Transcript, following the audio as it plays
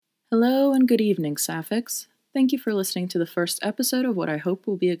Hello and good evening, Sapphics. Thank you for listening to the first episode of what I hope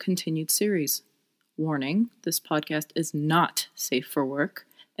will be a continued series. Warning, this podcast is not safe for work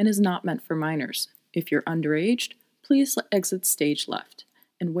and is not meant for minors. If you're underage, please exit stage left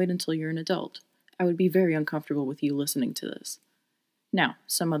and wait until you're an adult. I would be very uncomfortable with you listening to this. Now,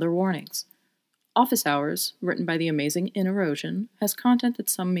 some other warnings. Office Hours, written by the amazing InErosion, has content that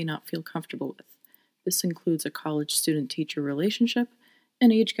some may not feel comfortable with. This includes a college student-teacher relationship,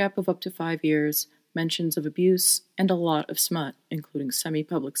 an age gap of up to 5 years, mentions of abuse, and a lot of smut, including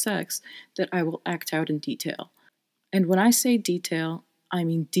semi-public sex, that I will act out in detail. And when I say detail, I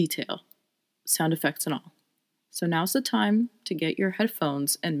mean detail. Sound effects and all. So now's the time to get your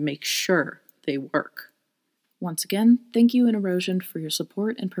headphones and make sure they work. Once again, thank you InErosion for your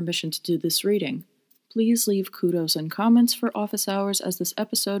support and permission to do this reading. Please leave kudos and comments for Office Hours, as this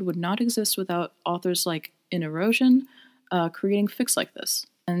episode would not exist without authors like InErosion, creating fics like this.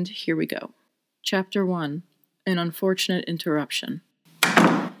 And here we go. Chapter 1. An Unfortunate Interruption.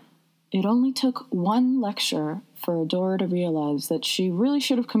 It only took one lecture for Adora to realize that she really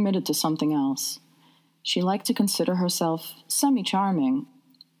should have committed to something else. She liked to consider herself semi-charming,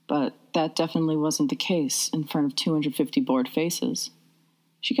 but that definitely wasn't the case in front of 250 bored faces.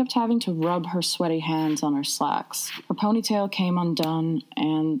 She kept having to rub her sweaty hands on her slacks. Her ponytail came undone,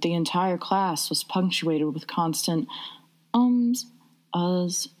 and the entire class was punctuated with constant ums,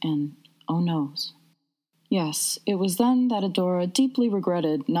 uhs, and oh no's. Yes, it was then that Adora deeply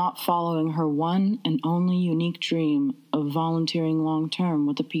regretted not following her one and only unique dream of volunteering long-term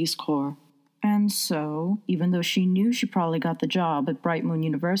with the Peace Corps. And so, even though she knew she probably got the job at Bright Moon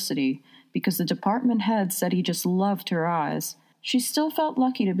University because the department head said he just loved her eyes, she still felt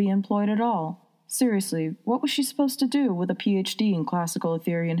lucky to be employed at all. Seriously, what was she supposed to do with a PhD in classical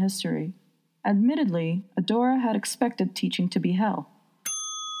Etherean history? Admittedly, Adora had expected teaching to be hell.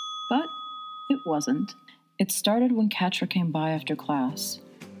 But it wasn't. It started when Katra came by after class,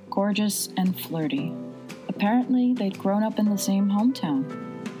 gorgeous and flirty. Apparently, they'd grown up in the same hometown.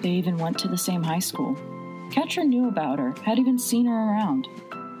 They even went to the same high school. Katra knew about her, had even seen her around.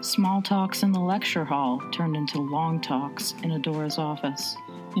 Small talks in the lecture hall turned into long talks in Adora's office.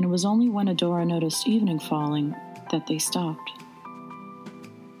 And it was only when Adora noticed evening falling that they stopped.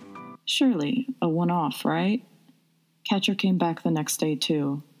 Surely a one-off, right? Katra came back the next day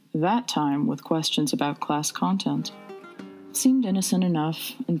too, that time with questions about class content. It seemed innocent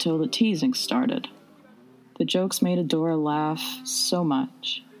enough until the teasing started. The jokes made Adora laugh so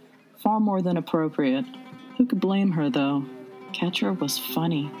much. Far more than appropriate. Who could blame her, though? Katra was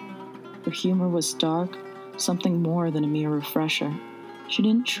funny. Her humor was dark, something more than a mere refresher. She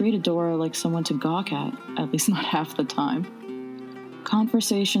didn't treat Adora like someone to gawk at least not half the time.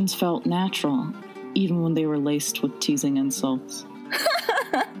 Conversations felt natural, even when they were laced with teasing insults.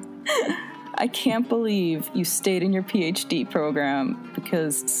 I can't believe you stayed in your PhD program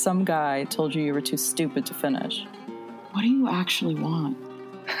because some guy told you were too stupid to finish. What do you actually want?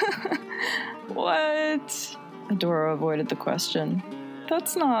 What? Adora avoided the question.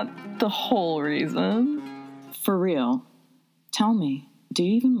 That's not the whole reason. For real. Tell me, do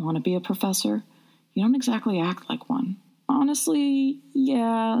you even want to be a professor? You don't exactly act like one. Honestly,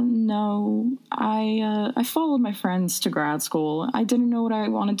 yeah, no. I followed my friends to grad school. I didn't know what I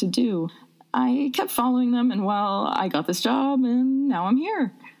wanted to do. I kept following them, and well, I got this job, and now I'm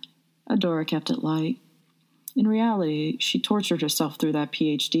here. Adora kept it light. In reality, she tortured herself through that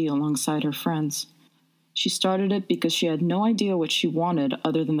PhD alongside her friends. She started it because she had no idea what she wanted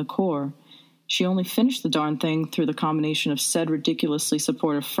other than the core. She only finished the darn thing through the combination of said ridiculously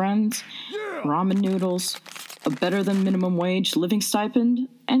supportive friends, ramen noodles, a better-than-minimum wage living stipend,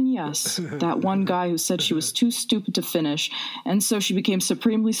 and yes, that one guy who said she was too stupid to finish, and so she became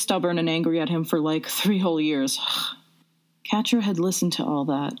supremely stubborn and angry at him for like 3 whole years. Katra had listened to all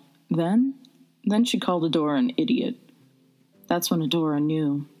that. Then she called Adora an idiot. That's when Adora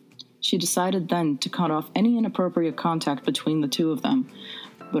knew. She decided then to cut off any inappropriate contact between the two of them.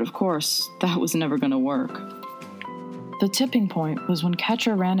 But of course, that was never going to work. The tipping point was when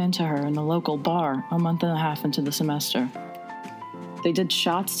Katra ran into her in the local bar a month and a half into the semester. They did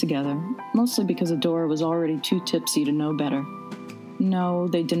shots together, mostly because Adora was already too tipsy to know better. No,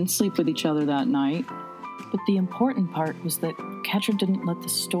 they didn't sleep with each other that night. But the important part was that Katra didn't let the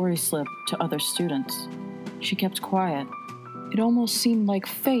story slip to other students. She kept quiet. It almost seemed like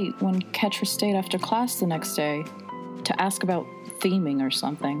fate when Katra stayed after class the next day to ask about theming or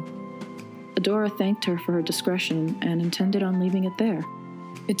something. Adora thanked her for her discretion and intended on leaving it there.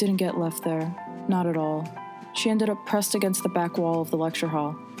 It didn't get left there, not at all. She ended up pressed against the back wall of the lecture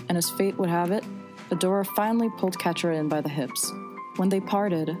hall, and as fate would have it, Adora finally pulled Katra in by the hips. When they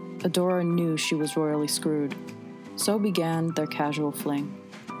parted, Adora knew she was royally screwed. So began their casual fling.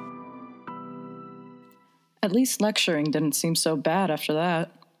 At least lecturing didn't seem so bad after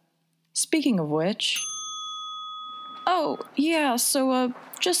that. Speaking of which... Oh, yeah, so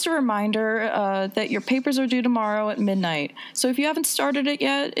just a reminder that your papers are due tomorrow at midnight, so if you haven't started it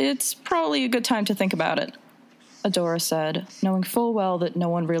yet, it's probably a good time to think about it, Adora said, knowing full well that no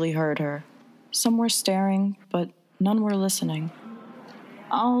one really heard her. Some were staring, but none were listening.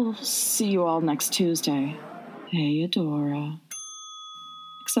 I'll see you all next Tuesday. Hey, Adora.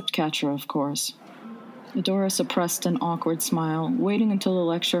 Except Catra, of course. Adora suppressed an awkward smile, waiting until the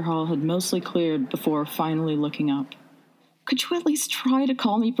lecture hall had mostly cleared before finally looking up. Could you at least try to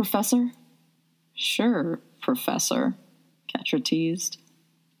call me Professor? Sure, Professor, Catra teased.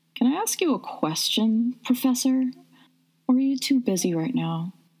 Can I ask you a question, Professor? Or are you too busy right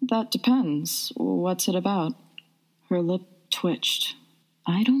now? That depends. What's it about? Her lip twitched.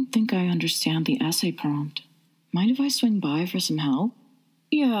 I don't think I understand the essay prompt. Mind if I swing by for some help?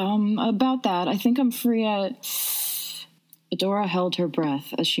 Yeah, about that. I think I'm free at... Adora held her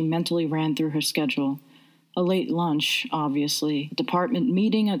breath as she mentally ran through her schedule. A late lunch, obviously. A department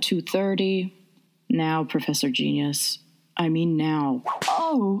meeting at 2:30. Now, Professor Genius. I mean now.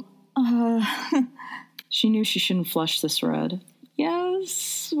 Oh, She knew she shouldn't flush this red.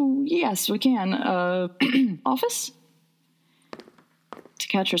 Yes, we can. Office? To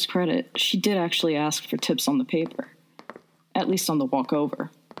Catra's credit, she did actually ask for tips on the paper. At least on the walk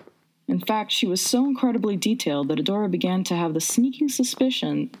over. In fact, she was so incredibly detailed that Adora began to have the sneaking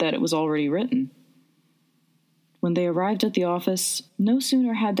suspicion that it was already written. When they arrived at the office, no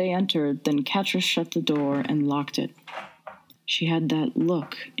sooner had they entered than Catra shut the door and locked it. She had that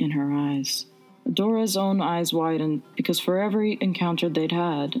look in her eyes. Adora's own eyes widened because for every encounter they'd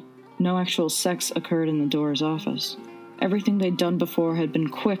had, no actual sex occurred in the door's office. Everything they'd done before had been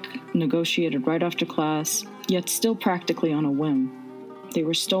quick, negotiated right after class, yet still practically on a whim. They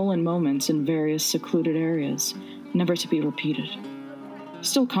were stolen moments in various secluded areas, never to be repeated.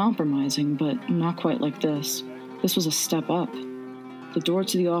 Still compromising, but not quite like this. This was a step up. The door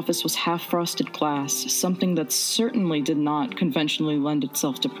to the office was half-frosted glass, something that certainly did not conventionally lend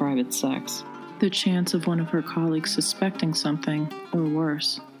itself to private sex. The chance of one of her colleagues suspecting something, or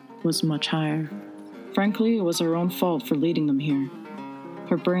worse, was much higher. Frankly, it was her own fault for leading them here.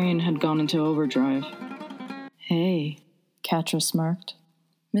 Her brain had gone into overdrive. Hey, Catra smirked.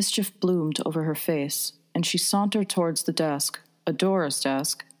 Mischief bloomed over her face, and she sauntered towards the desk, Adora's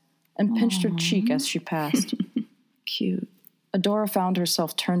desk, and pinched her cheek as she passed. Cute. Adora found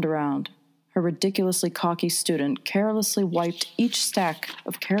herself turned around. Her ridiculously cocky student carelessly wiped each stack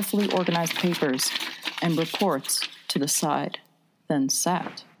of carefully organized papers and reports to the side, then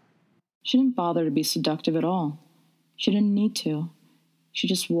sat. She didn't bother to be seductive at all. She didn't need to. She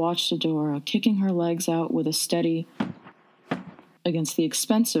just watched Adora, kicking her legs out with a steady, against the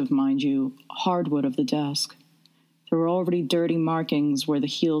expensive, mind you, hardwood of the desk. There were already dirty markings where the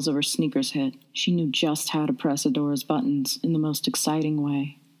heels of her sneakers hit. She knew just how to press Adora's buttons in the most exciting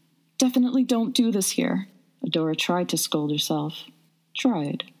way. Definitely don't do this here. Adora tried to scold herself.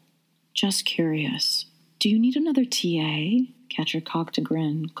 Tried. Just curious. Do you need another TA? Catra cocked a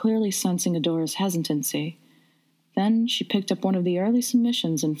grin, clearly sensing Adora's hesitancy. Then she picked up one of the early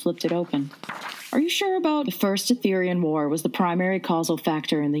submissions and flipped it open. Are you sure about the First Etherian War was the primary causal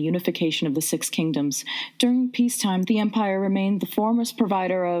factor in the unification of the Six Kingdoms? During peacetime, the Empire remained the foremost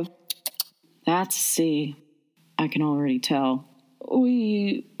provider of... That's C. I can already tell.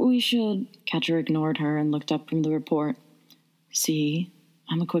 We should... Catra ignored her and looked up from the report. See,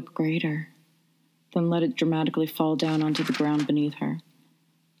 I'm a quick grader. Then let it dramatically fall down onto the ground beneath her.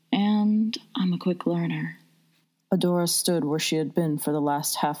 And I'm a quick learner. Adora stood where she had been for the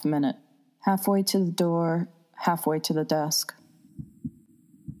last half minute. Halfway to the door, halfway to the desk.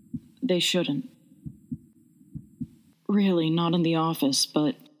 They shouldn't. Really, not in the office,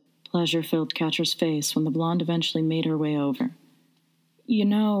 but pleasure filled Catra's face when the blonde eventually made her way over. You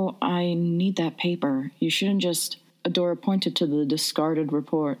know, I need that paper. You shouldn't just... Adora pointed to the discarded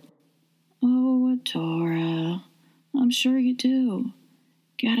report. Oh, Adora, I'm sure you do.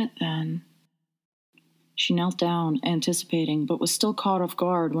 Get it then. She knelt down, anticipating, but was still caught off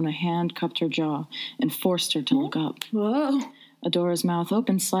guard when a hand cupped her jaw and forced her to look up. Whoa! Adora's mouth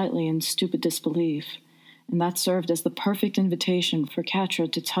opened slightly in stupid disbelief, and that served as the perfect invitation for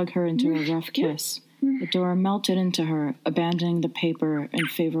Catra to tug her into a rough kiss. Adora melted into her, abandoning the paper in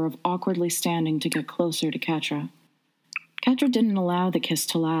favor of awkwardly standing to get closer to Catra. Catra didn't allow the kiss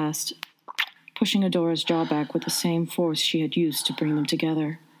to last, pushing Adora's jaw back with the same force she had used to bring them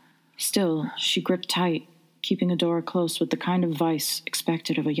together. Still, she gripped tight, keeping Adora close with the kind of vice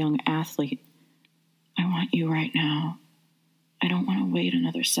expected of a young athlete. "I want you right now. I don't want to wait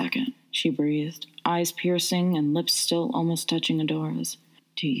another second," she breathed, eyes piercing and lips still almost touching Adora's.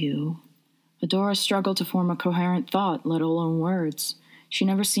 "Do you?" Adora struggled to form a coherent thought, let alone words. She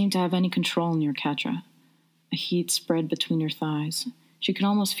never seemed to have any control near Catra. A heat spread between her thighs. She could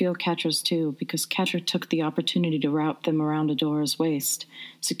almost feel Catra's too, because Catra took the opportunity to wrap them around Adora's waist,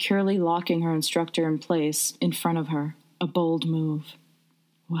 securely locking her instructor in place in front of her. A bold move.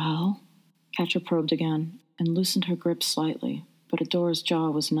 "Well?" Catra probed again, and loosened her grip slightly, but Adora's jaw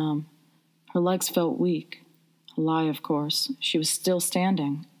was numb. Her legs felt weak. A lie, of course. She was still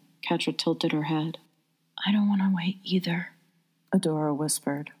standing. Catra tilted her head. "I don't want to wait either," Adora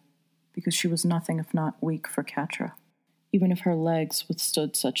whispered, because she was nothing if not weak for Catra, even if her legs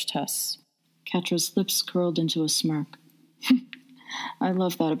withstood such tests. Catra's lips curled into a smirk. "I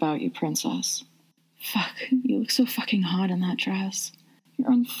love that about you, princess. Fuck, you look so fucking hot in that dress.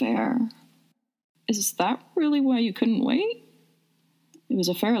 You're unfair. Is that really why you couldn't wait?" It was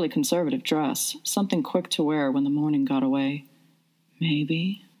a fairly conservative dress, something quick to wear when the morning got away.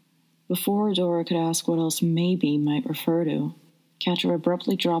 Maybe. Before Adora could ask what else maybe might refer to, Catra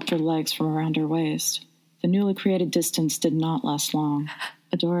abruptly dropped her legs from around her waist. The newly created distance did not last long.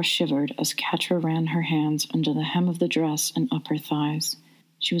 Adora shivered as Catra ran her hands under the hem of the dress and up her thighs.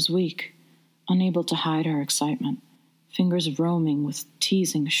 She was weak, unable to hide her excitement, fingers roaming with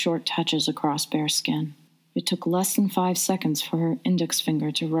teasing short touches across bare skin. It took less than 5 seconds for her index finger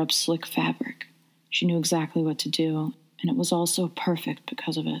to rub slick fabric. She knew exactly what to do, and it was also perfect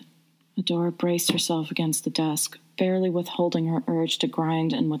because of it. Adora braced herself against the desk, barely withholding her urge to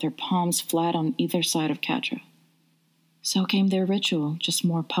grind and with her palms flat on either side of Catra. So came their ritual, just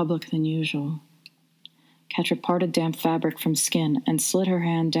more public than usual. Catra parted damp fabric from skin and slid her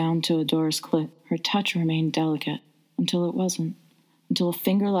hand down to Adora's clit. Her touch remained delicate, until it wasn't, until a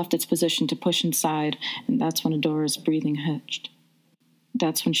finger left its position to push inside, and that's when Adora's breathing hitched.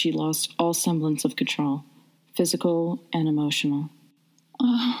 That's when she lost all semblance of control, physical and emotional.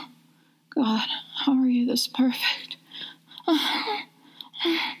 "Oh, God, how are you this perfect?"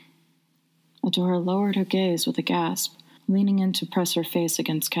 Adora lowered her gaze with a gasp, leaning in to press her face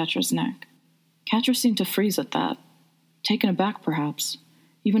against Catra's neck. Catra seemed to freeze at that, taken aback perhaps.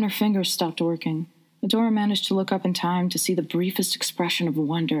 Even her fingers stopped working. Adora managed to look up in time to see the briefest expression of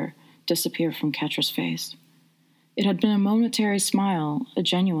wonder disappear from Catra's face. It had been a momentary smile, a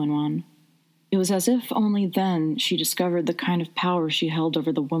genuine one. It was as if only then she discovered the kind of power she held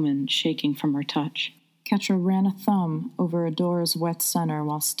over the woman shaking from her touch. Catra ran a thumb over Adora's wet center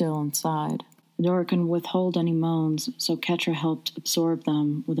while still inside. Adora couldn't withhold any moans, so Catra helped absorb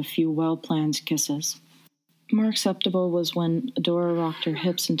them with a few well-planned kisses. More acceptable was when Adora rocked her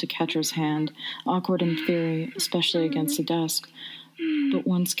hips into Catra's hand, awkward in theory, especially against the desk. But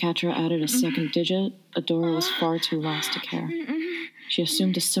once Catra added a second digit, Adora was far too lost to care. She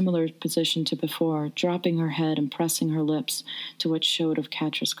assumed a similar position to before, dropping her head and pressing her lips to what showed of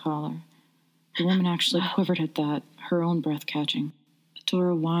Catra's collar. The woman actually quivered at that, her own breath catching.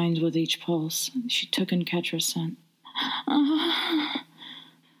 Adora whined with each pulse. She took in Catra's scent.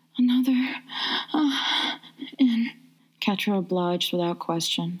 Another. In. Catra obliged without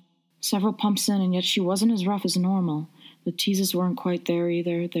question. Several pumps in, and yet she wasn't as rough as normal. The teases weren't quite there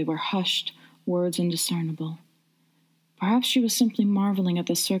either. They were hushed, words indiscernible. Perhaps she was simply marveling at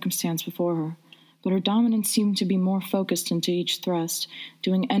the circumstance before her, but her dominance seemed to be more focused into each thrust,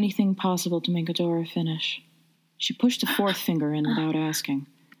 doing anything possible to make Adora finish. She pushed a fourth finger in without asking.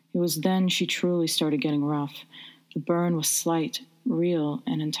 It was then she truly started getting rough. The burn was slight, real,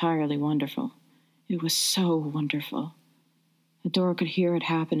 and entirely wonderful. It was so wonderful. Adora could hear it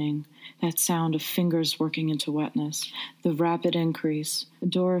happening, that sound of fingers working into wetness, the rapid increase.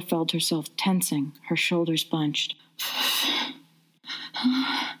 Adora felt herself tensing, her shoulders bunched.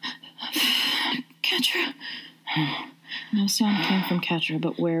 Catra. No sound came from Catra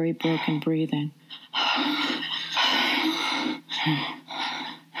but wary, broken breathing.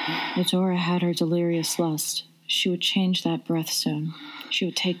 Adora had her delirious lust. She would change that breath soon. She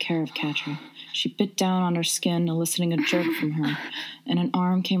would take care of Catra. She bit down on her skin, eliciting a jerk from her, and an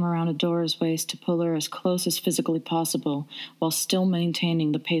arm came around Adora's waist to pull her as close as physically possible while still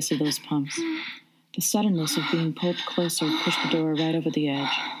maintaining the pace of those pumps. The suddenness of being pulled closer pushed Adora right over the edge.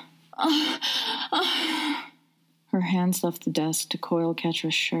 Her hands left the desk to coil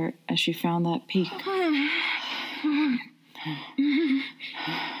Catra's shirt as she found that peak.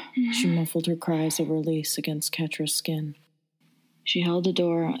 She muffled her cries of release against Catra's skin. She held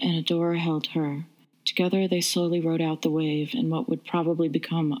Adora, and Adora held her. Together they slowly rode out the wave in what would probably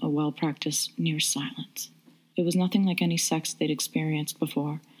become a well-practiced near silence. It was nothing like any sex they'd experienced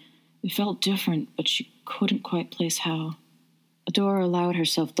before. It felt different, but she couldn't quite place how. Adora allowed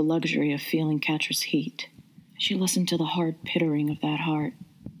herself the luxury of feeling Catra's heat. She listened to the hard pittering of that heart.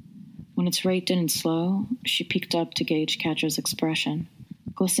 When its rate didn't slow, she peeked up to gauge Catra's expression.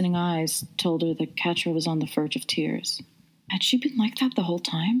 Glistening eyes told her that Catra was on the verge of tears. Had she been like that the whole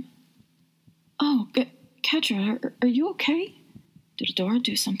time? Oh, Catra, are you okay? Did Adora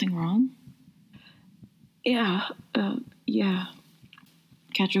do something wrong? Yeah.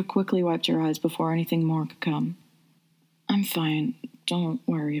 Catra quickly wiped her eyes before anything more could come. I'm fine. Don't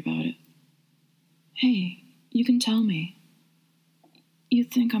worry about it. Hey, you can tell me. You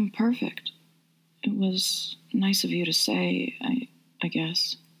think I'm perfect. It was nice of you to say, I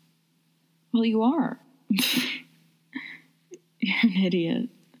guess. Well, you are. You're an idiot.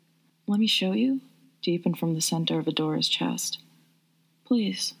 Let me show you? Deepened from the center of Adora's chest.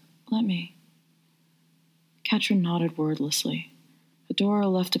 Please, let me. Catra nodded wordlessly.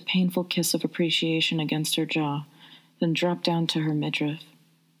 Adora left a painful kiss of appreciation against her jaw, then dropped down to her midriff.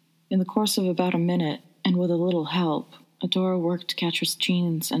 In the course of about a minute, and with a little help, Adora worked Catra's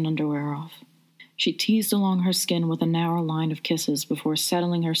jeans and underwear off. She teased along her skin with a narrow line of kisses before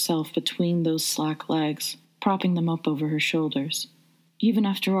settling herself between those slack legs, propping them up over her shoulders. Even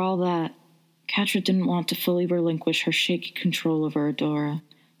after all that, Catra didn't want to fully relinquish her shaky control over Adora,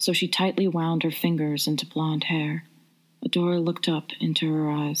 so she tightly wound her fingers into blonde hair. Adora looked up into her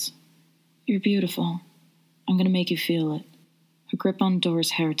eyes. You're beautiful. I'm going to make you feel it. Her grip on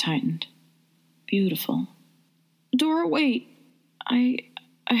Adora's hair tightened. Beautiful. Adora, wait! I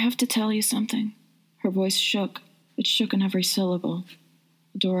have to tell you something. Her voice shook. It shook in every syllable.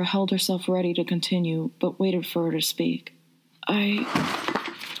 Adora held herself ready to continue, but waited for her to speak.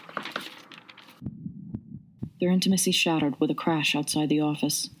 Their intimacy shattered with a crash outside the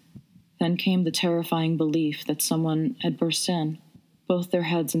office. Then came the terrifying belief that someone had burst in. Both their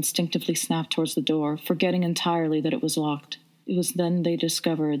heads instinctively snapped towards the door, forgetting entirely that it was locked. It was then they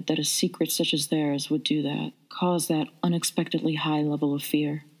discovered that a secret such as theirs would do that, cause that unexpectedly high level of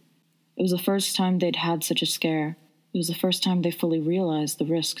fear. It was the first time they'd had such a scare. It was the first time they fully realized the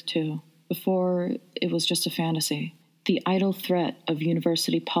risk, too. Before, it was just a fantasy. The idle threat of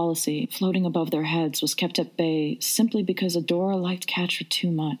university policy floating above their heads was kept at bay simply because Adora liked Catra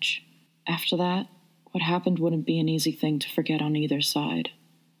too much. After that, what happened wouldn't be an easy thing to forget on either side.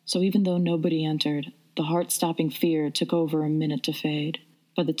 So even though nobody entered, the heart-stopping fear took over a minute to fade.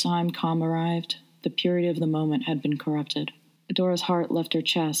 By the time calm arrived, the purity of the moment had been corrupted. Adora's heart left her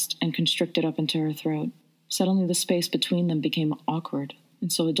chest and constricted up into her throat. Suddenly the space between them became awkward,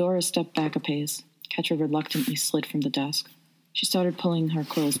 and so Adora stepped back a pace. Catra reluctantly slid from the desk. She started pulling her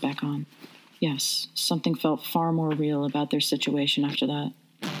clothes back on. Yes, something felt far more real about their situation after that.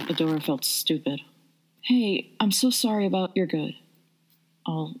 Adora felt stupid. Hey, I'm so sorry about your good.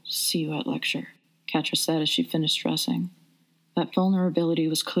 I'll see you at lecture, Catra said as she finished dressing. That vulnerability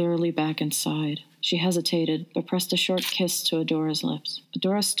was clearly back inside. She hesitated, but pressed a short kiss to Adora's lips.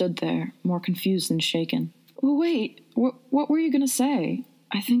 Adora stood there, more confused than shaken. Wait, what were you going to say?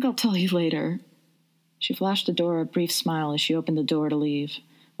 I think I'll tell you later. She flashed Adora a brief smile as she opened the door to leave,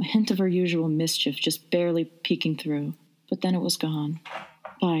 a hint of her usual mischief just barely peeking through. But then it was gone.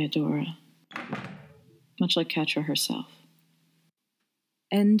 Bye, Adora. Much like Catra herself.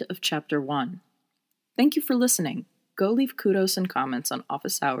 End of Chapter 1. Thank you for listening. Go leave kudos and comments on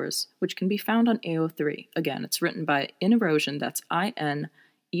office hours, which can be found on AO3. Again, it's written by InErosion, that's INEROSION.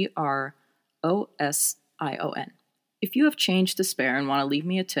 If you have change to spare and want to leave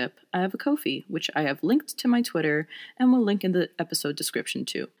me a tip, I have a Ko-fi, which I have linked to my Twitter and will link in the episode description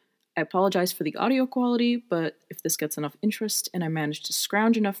too. I apologize for the audio quality, but if this gets enough interest and I manage to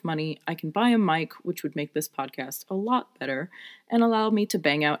scrounge enough money, I can buy a mic, which would make this podcast a lot better and allow me to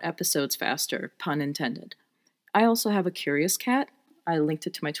bang out episodes faster, pun intended. I also have a curious cat. I linked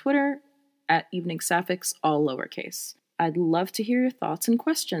it to my Twitter, @eveningsapphics, all lowercase. I'd love to hear your thoughts and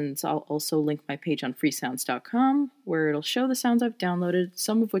questions. I'll also link my page on freesounds.com, where it'll show the sounds I've downloaded,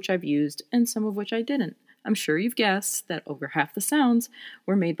 some of which I've used, and some of which I didn't. I'm sure you've guessed that over half the sounds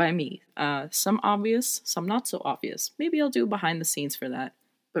were made by me. Some obvious, some not so obvious. Maybe I'll do behind the scenes for that.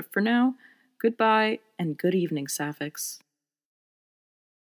 But for now, goodbye and good evening, Sapphics.